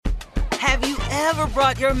Have you ever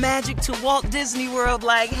brought your magic to Walt Disney World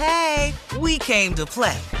like, hey, we came to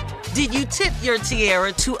play? Did you tip your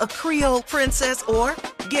tiara to a Creole princess or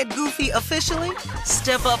get goofy officially?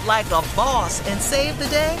 Step up like a boss and save the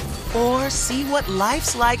day? Or see what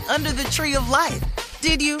life's like under the tree of life?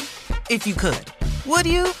 Did you? If you could. Would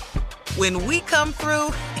you? When we come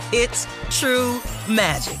through, it's true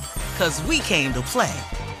magic. 'Cause we came to play.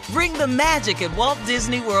 Bring the magic at Walt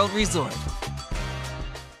Disney World Resort.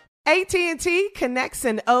 AT&T connects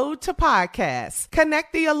an ode to podcasts.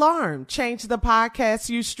 Connect the alarm. Change the podcast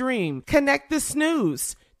you stream. Connect the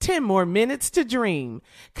snooze. 10 more minutes to dream.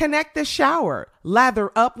 Connect the shower.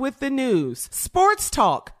 Lather up with the news. Sports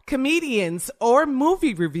talk, comedians, or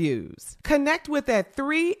movie reviews. Connect with that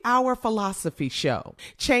 3-hour philosophy show.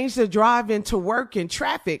 Change the drive into work in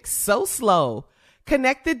traffic so slow.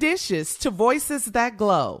 Connect the dishes to voices that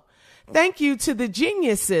glow. Thank you to the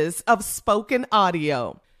geniuses of spoken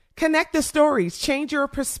audio. Connect the stories, change your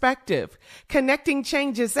perspective. Connecting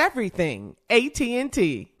changes everything.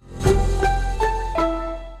 AT&T.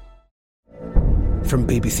 From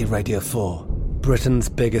BBC Radio 4, Britain's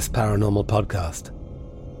biggest paranormal podcast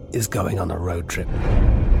is going on a road trip.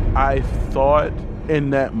 I thought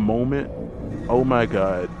in that moment, oh my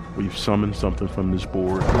God, we've summoned something from this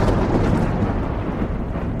board.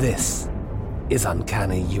 This is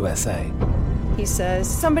Uncanny USA. He says,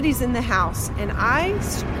 somebody's in the house, and I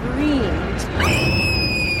screamed.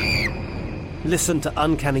 Listen to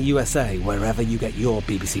Uncanny USA wherever you get your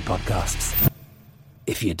BBC podcasts,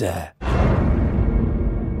 if you dare.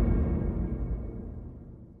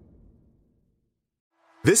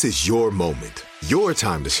 This is your moment, your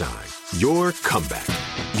time to shine, your comeback.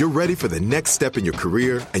 You're ready for the next step in your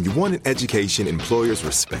career, and you want an education employers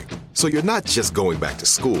respect. So you're not just going back to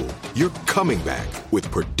school, you're coming back with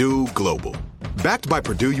Purdue Global. Backed by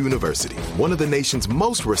Purdue University, one of the nation's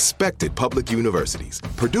most respected public universities,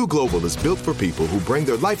 Purdue Global is built for people who bring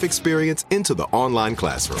their life experience into the online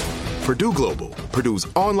classroom. Purdue Global, Purdue's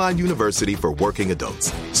online university for working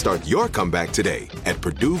adults. Start your comeback today at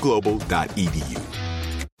purdueglobal.edu.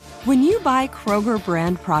 When you buy Kroger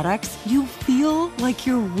brand products, you feel like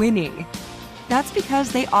you're winning. That's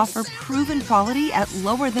because they offer proven quality at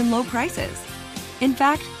lower than low prices. In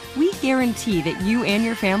fact, we guarantee that you and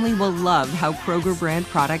your family will love how Kroger brand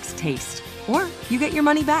products taste, or you get your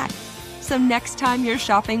money back. So next time you're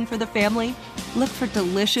shopping for the family, look for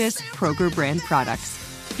delicious Kroger brand products,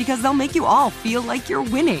 because they'll make you all feel like you're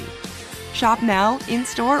winning. Shop now,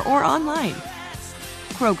 in-store, or online.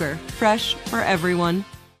 Kroger, fresh for everyone.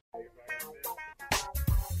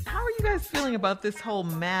 How are you guys feeling about this whole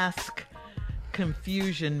mask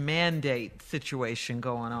confusion mandate situation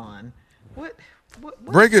going on? What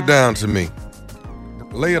Break it down to me.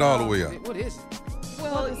 Lay it all the way out. What is it?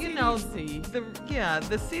 Well, you know, the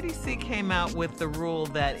CDC came out with the rule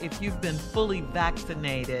that if you've been fully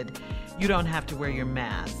vaccinated, you don't have to wear your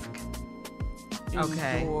mask.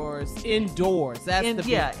 Okay. Indoors. That's the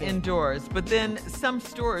big thing. Indoors. But then some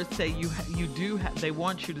stores say they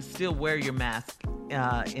want you to still wear your mask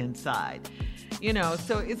inside. You know,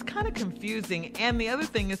 so it's kind of confusing. And the other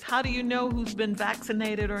thing is, how do you know who's been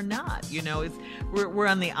vaccinated or not? You know, we're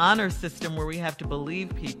on the honor system where we have to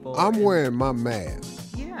believe people. I'm wearing my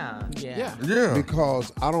mask. Yeah.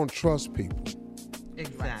 Because I don't trust people.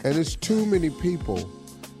 Exactly. And it's too many people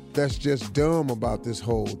that's just dumb about this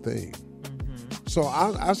whole thing. Mm-hmm. So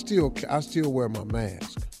I still wear my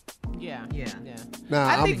mask. Yeah. Now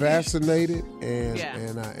I'm vaccinated,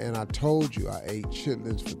 and I told you I ate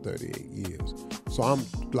chitlins for 38 years, so I'm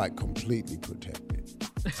like completely protected.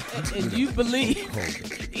 And you believe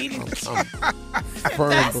I'm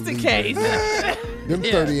firm that's the believer case. Them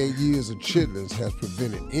 38 years of chitlins has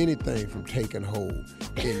prevented anything from taking hold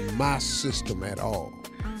in my system at all.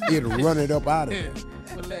 It'll run it up out of there.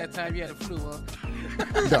 Well, last time you had a flu, huh?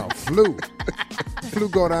 No, flu. Flu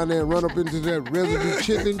go down there and run up into that residue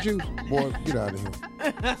chitlin juice. Boy, get out of here.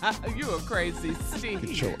 You a crazy Steve.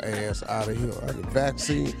 Get your ass out of here. I get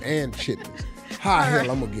vaccine and chitlins. How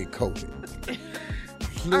hell I'm going to get COVID?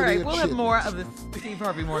 All right, we'll have more of the Steve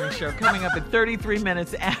Harvey Morning Show coming up at 33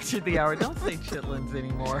 minutes after the hour. Don't say chitlins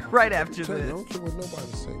anymore. Right after this. I don't care what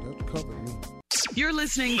nobody say. That's covering me. You're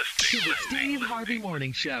listening to the Steve Harvey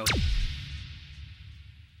Morning Show.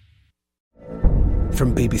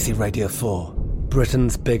 From BBC Radio 4,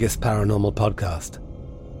 Britain's biggest paranormal podcast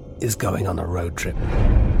is going on a road trip.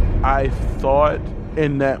 I thought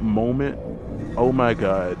in that moment, oh my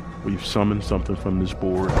God, we've summoned something from this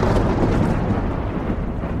board.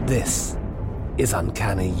 This is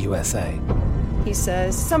Uncanny USA. He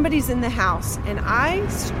says, somebody's in the house, and I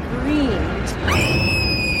screamed.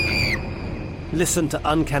 Listen to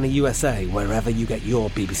Uncanny USA wherever you get your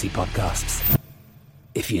BBC podcasts,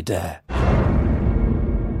 if you dare.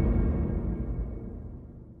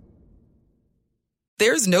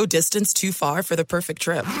 There's no distance too far for the perfect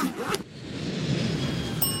trip.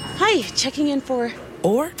 Hi, checking in for...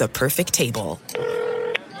 Or the perfect table.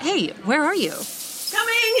 Hey, where are you?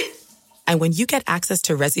 Coming! And when you get access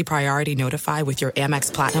to Resi Priority Notify with your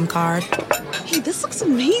Amex Platinum card... Hey, this looks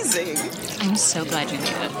amazing. I'm so glad you made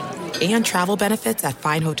it. And travel benefits at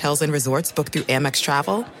fine hotels and resorts booked through Amex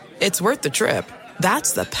Travel, it's worth the trip.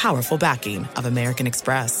 That's the powerful backing of American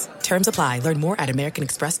Express. Terms apply. Learn more at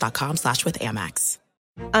americanexpress.com/withAmex.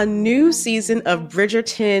 A new season of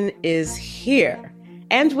Bridgerton is here.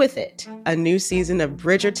 And with it, a new season of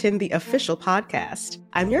Bridgerton, the official podcast.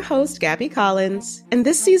 I'm your host, Gabby Collins, and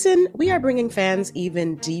this season, we are bringing fans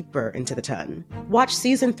even deeper into the ton. Watch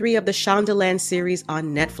season 3 of the Shondaland series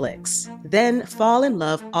on Netflix. Then fall in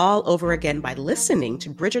love all over again by listening to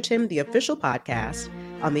Bridgerton, the official podcast,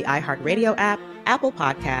 on the iHeartRadio app, Apple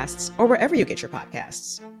Podcasts, or wherever you get your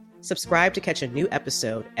podcasts. Subscribe to catch a new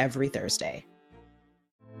episode every Thursday.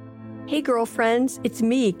 Hey girlfriends, it's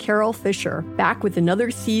me, Carol Fisher, back with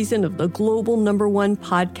another season of the global #1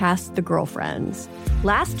 podcast, The Girlfriends.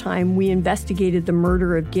 Last time, we investigated the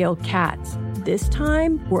murder of Gail Katz. This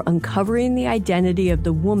time, we're uncovering the identity of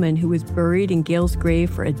the woman who was buried in Gail's grave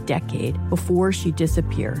for a decade before she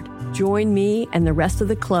disappeared. Join me and the rest of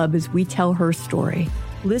the club as we tell her story.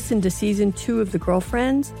 Listen to Season 2 of The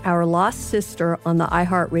Girlfriends, Our Lost Sister on the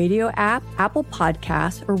iHeartRadio app, Apple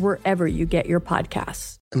Podcasts, or wherever you get your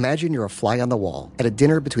podcasts. Imagine you're a fly on the wall at a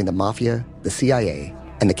dinner between the Mafia, the CIA,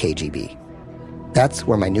 and the KGB. That's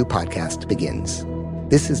where my new podcast begins.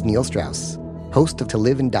 This is Neil Strauss, host of To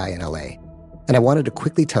Live and Die in LA, and I wanted to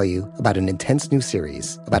quickly tell you about an intense new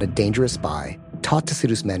series about a dangerous spy taught to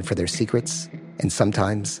seduce men for their secrets and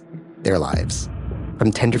sometimes their lives.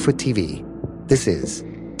 From Tenderfoot TV, this is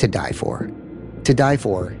To Die For. To Die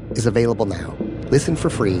For is available now. Listen for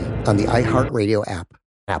free on the iHeartRadio app,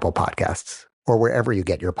 Apple Podcasts, or wherever you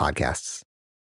get your podcasts.